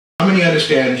How many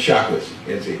understand chakras?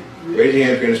 Let's see. Raise your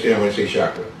hand if you understand when I say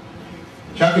chakra.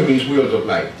 Chakra means wheels of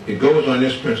life. It goes on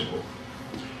this principle,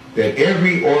 that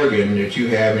every organ that you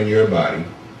have in your body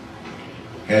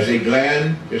has a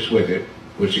gland that's with it,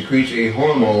 which secretes a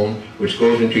hormone which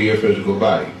goes into your physical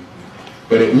body.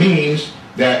 But it means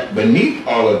that beneath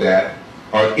all of that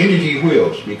are energy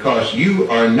wheels, because you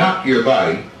are not your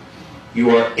body, you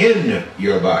are in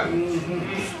your body.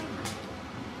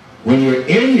 When you're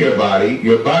in your body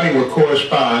will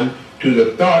correspond to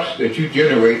the thoughts that you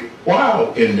generate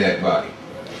while in that body.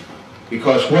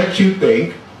 Because what you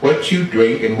think, what you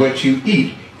drink, and what you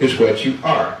eat is what you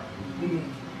are.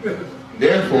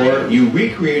 Therefore, you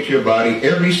recreate your body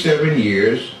every 7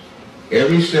 years.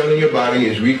 Every cell in your body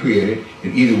is recreated.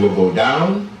 It either will go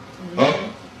down, up,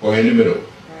 or in the middle.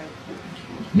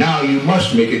 Now you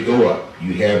must make it go up.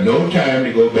 You have no time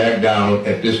to go back down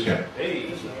at this time.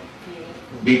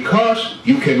 Because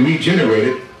you can regenerate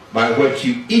it by what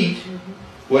you eat,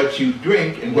 what you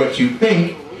drink, and what you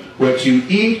think. What you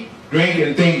eat, drink,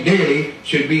 and think daily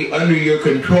should be under your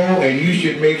control, and you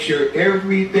should make sure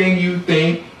everything you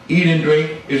think, eat, and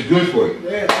drink is good for you.